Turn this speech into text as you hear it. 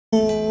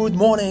Good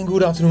morning,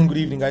 good afternoon, good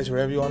evening guys,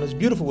 wherever you are in this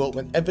beautiful world,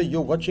 whenever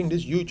you're watching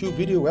this YouTube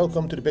video.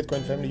 Welcome to the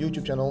Bitcoin Family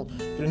YouTube channel.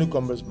 For the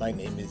newcomers, my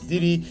name is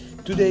Didi.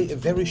 Today a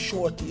very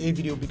short TA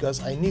video because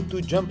I need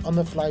to jump on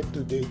a flight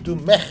today to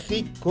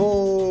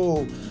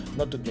Mexico.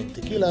 Not to drink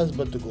tequilas,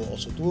 but to go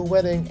also to a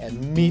wedding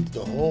and meet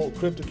the whole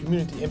crypto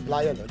community in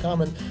Playa del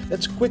Carmen.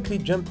 Let's quickly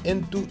jump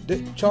into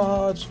the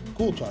charts.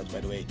 Cool charts,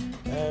 by the way.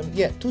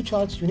 Yeah, two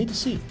charts you need to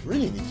see,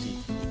 really need to see.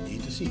 You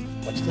need to see.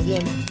 Watch till the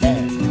end.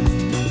 Bam.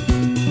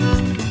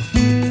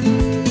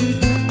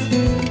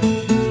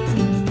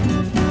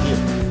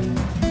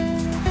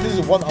 This is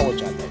a 1 hour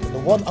chart. In the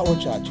 1 hour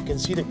chart, you can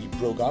see that we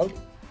broke out,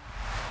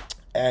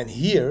 and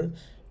here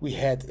we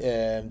had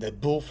the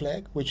bull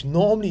flag, which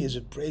normally is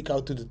a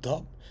breakout to the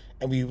top,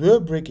 and we were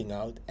breaking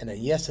out, and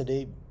then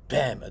yesterday,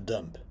 bam, a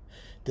dump.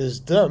 This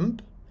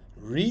dump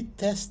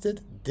retested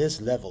this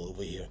level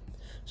over here,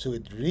 so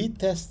it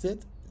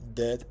retested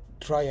that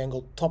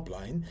triangle top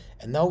line,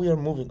 and now we are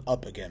moving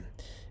up again.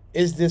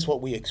 Is this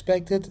what we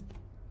expected?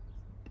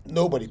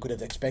 Nobody could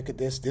have expected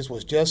this. This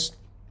was just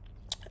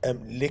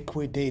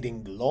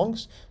liquidating the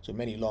longs, so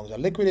many longs are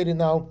liquidated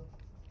now,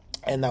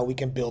 and now we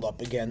can build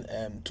up again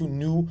to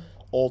new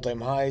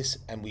all-time highs,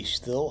 and we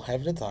still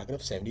have the target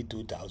of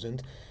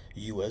 $72,000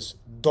 US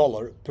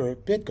per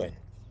Bitcoin.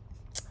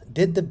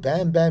 Did the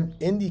Bam Bam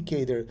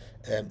indicator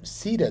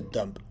see that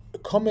dump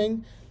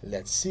coming?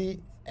 Let's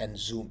see and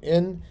zoom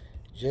in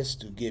just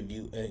to give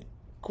you a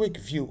quick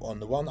view on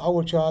the 1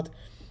 hour chart.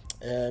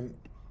 I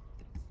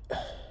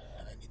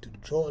need to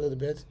draw a little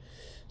bit.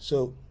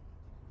 So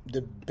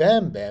the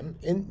Bam Bam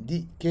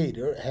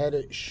indicator had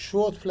a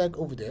short flag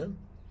over there.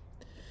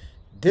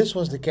 This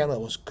was the candle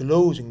that was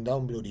closing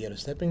down below the yellow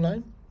stepping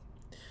line.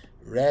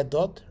 Red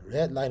dot,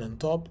 red line on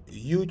top,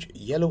 huge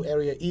yellow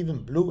area,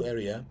 even blue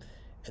area,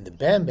 and the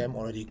Bam Bam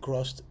already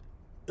crossed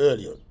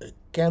earlier, a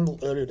candle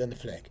earlier than the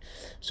flag.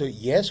 So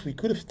yes, we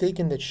could have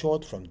taken that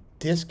short from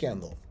this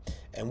candle,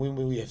 and when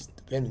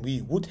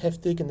we would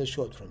have taken the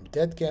short from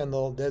that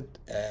candle, that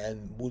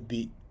and would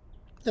be,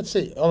 let's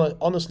say,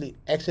 honestly,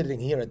 exiting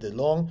here at the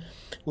long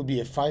would be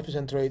a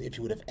 5% trade. If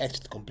you would have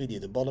exited completely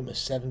at the bottom, a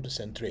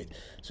 7% trade.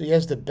 So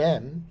yes, the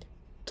BAM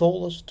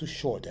told us to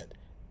short that.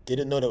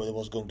 Didn't know that it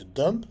was going to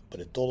dump, but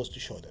it told us to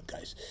short that,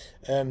 guys.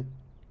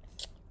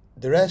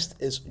 The rest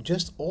is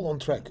just all on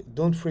track.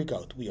 Don't freak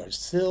out. We are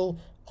still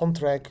on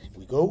track.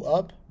 We go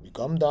up, we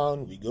come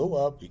down, we go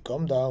up, we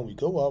come down, we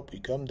go up, we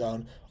come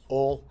down.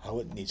 All how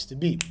it needs to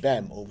be.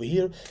 Bam, over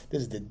here.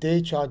 This is the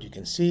day chart. You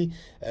can see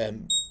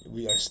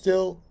we are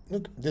still,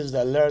 look, this is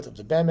the alert of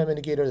the Bam Bam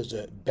indicator. There's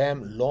a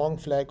Bam long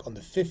flag on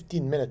the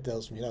 15-minute,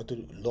 tells me now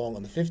to long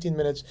on the 15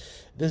 minutes.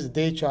 This is the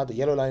day chart. The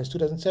yellow line is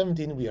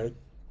 2017. We are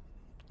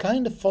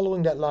kind of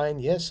following that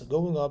line. Yes,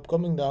 going up,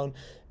 coming down,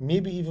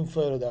 maybe even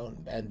further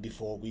down, and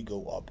before we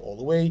go up all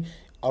the way.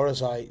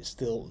 RSI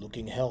still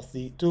looking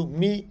healthy to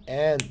me,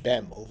 and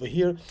bam, over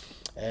here.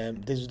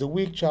 This is the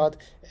week chart.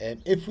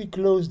 If we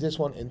close this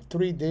one in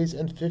 3 days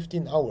and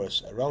 15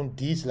 hours around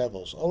these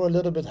levels or a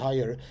little bit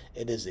higher,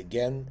 it is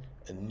again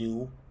a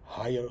new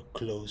higher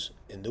close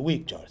in the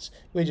week charts,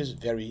 which is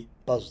very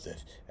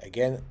positive.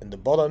 Again, in the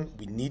bottom,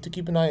 we need to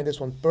keep an eye on this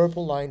one.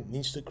 Purple line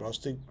needs to cross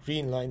the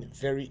green line.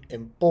 Very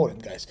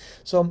important, guys.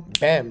 Some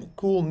bam,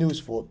 cool news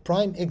for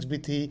Prime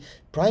XBT.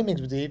 Prime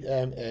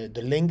XBT,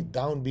 the link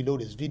down below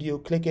this video,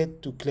 click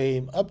it to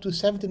claim up to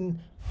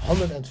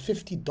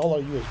 $1,750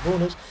 US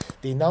bonus.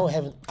 They now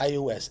have an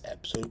iOS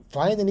app, so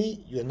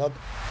finally you're not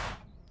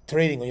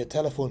trading on your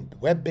telephone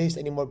web-based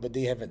anymore, but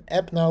they have an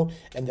app now,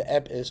 and the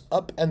app is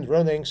up and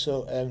running.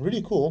 So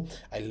really cool.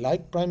 I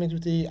like Prime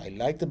XBT. I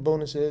like the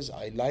bonuses.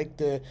 I like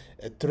the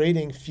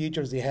trading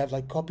features they have,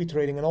 like copy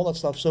trading and all that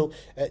stuff. So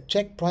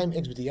check Prime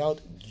XBT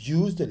out.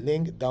 Use the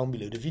link down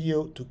below the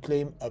video to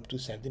claim up to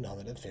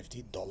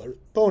 $1,750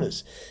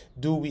 bonus.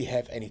 Do we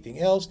have anything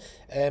else?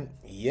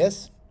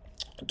 Yes.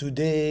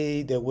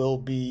 Today there will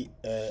be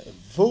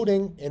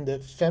voting in the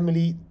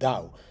family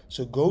DAO.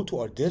 So go to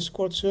our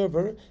Discord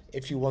server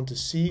if you want to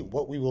see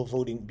what we will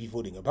be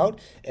voting about.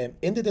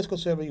 In the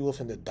Discord server you will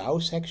find the DAO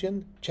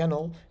section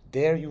channel.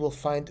 There you will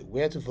find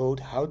where to vote,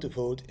 how to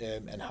vote,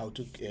 and how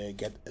to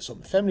get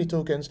some family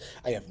tokens.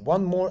 I have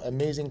one more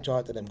amazing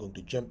chart that I'm going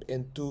to jump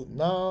into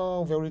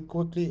now very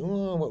quickly.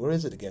 Where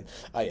is it again?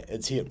 Yeah,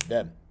 it's here.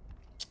 Bam.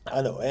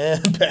 I know,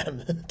 and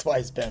bam,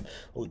 twice bam.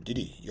 Oh,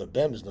 Didi, your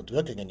BAM is not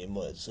working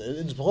anymore.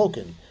 It's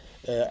broken.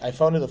 I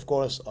found it, of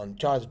course, on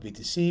Charts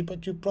BTC,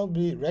 but you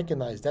probably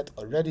recognize that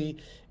already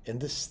in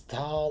the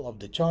style of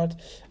the chart.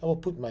 I will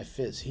put my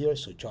fizz here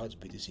so Charts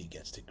BTC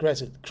gets the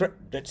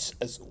credits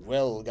as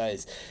well,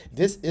 guys.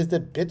 This is the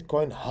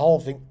Bitcoin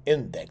halving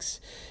index.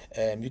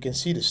 You can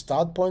see the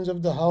start points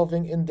of the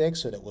halving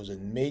index. So that was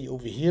in May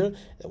over here.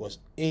 That was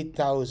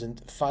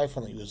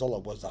 8,500 US dollar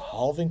was the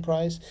halving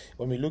price.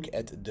 When we look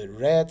at the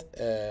red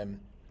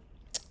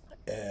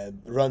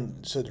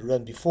run, so the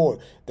run before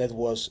that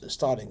was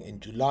starting in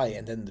July,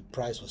 and then the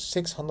price was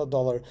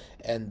 $600,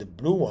 and the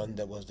blue one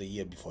that was the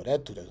year before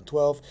that,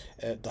 2012,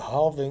 the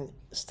halving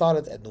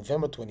started at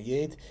November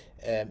 28th,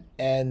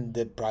 and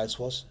the price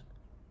was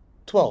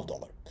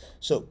 $12.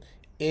 So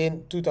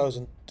In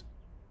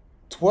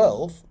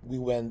 2012, we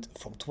went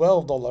from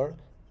 $12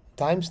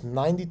 times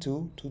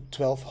 92 to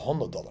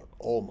 $1,200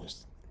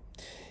 almost.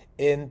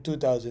 In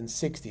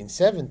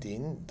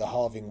 2016-17, the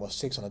halving was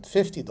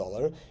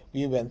 $650.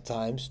 We went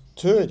times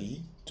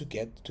 30 to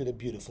get to the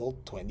beautiful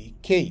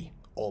 20K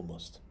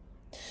almost.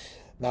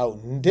 Now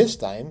this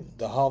time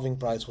the halving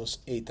price was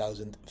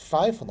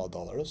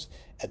 $8,500.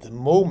 At the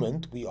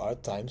moment we are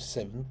times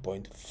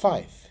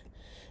 7.5.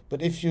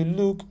 But if you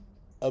look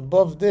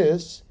above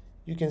this,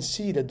 you can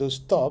see that those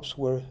tops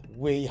were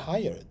way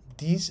higher.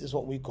 This is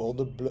what we call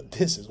the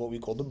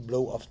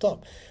blow off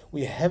top.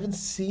 We haven't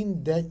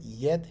seen that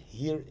yet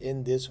here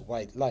in this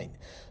white line.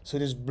 So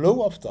this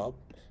blow off top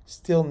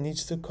still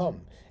needs to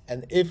come.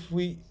 And if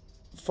we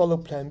follow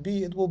plan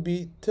B, it will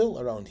be till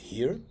around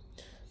here.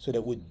 So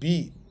that would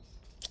be,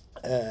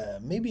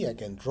 maybe I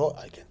can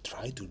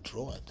try to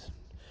draw it.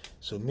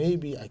 So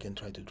maybe I can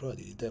try to draw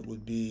it. That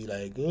would be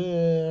like,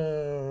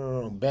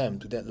 bam,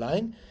 to that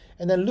line.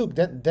 And then look,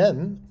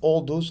 then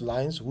all those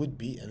lines would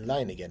be in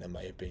line again, in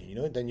my opinion. You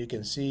know, then you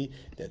can see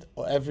that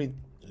every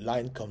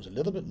line comes a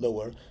little bit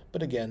lower,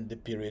 but again, the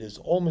period is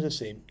almost the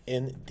same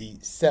in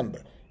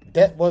December.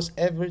 That was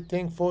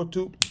everything for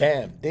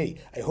BAM day.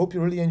 I hope you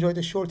really enjoyed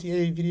the short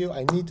TA video.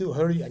 I need to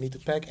hurry, I need to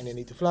pack, and I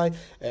need to fly.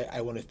 I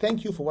want to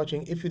thank you for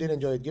watching. If you did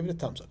enjoy it, give it a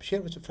thumbs up, share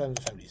it with your friends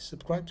and family,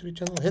 subscribe to the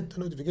channel, hit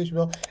the notification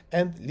bell,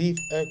 and leave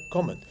a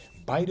comment.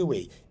 By the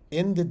way,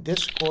 in the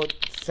Discord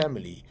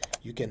family,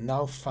 you can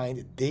now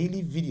find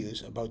daily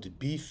videos about the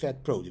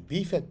BFAT Pro. The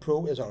BFAT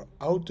Pro is our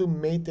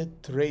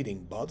automated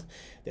trading bot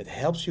that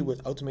helps you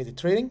with automated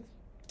trading,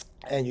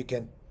 and you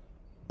can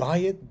buy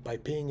it by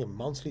paying a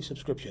monthly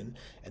subscription,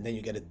 and then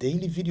you get a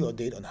daily video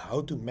update on how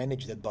to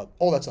manage that bot,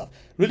 all that stuff.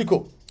 Really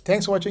cool.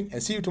 Thanks for watching,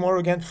 and see you tomorrow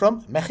again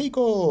from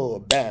Mexico.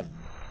 BAM.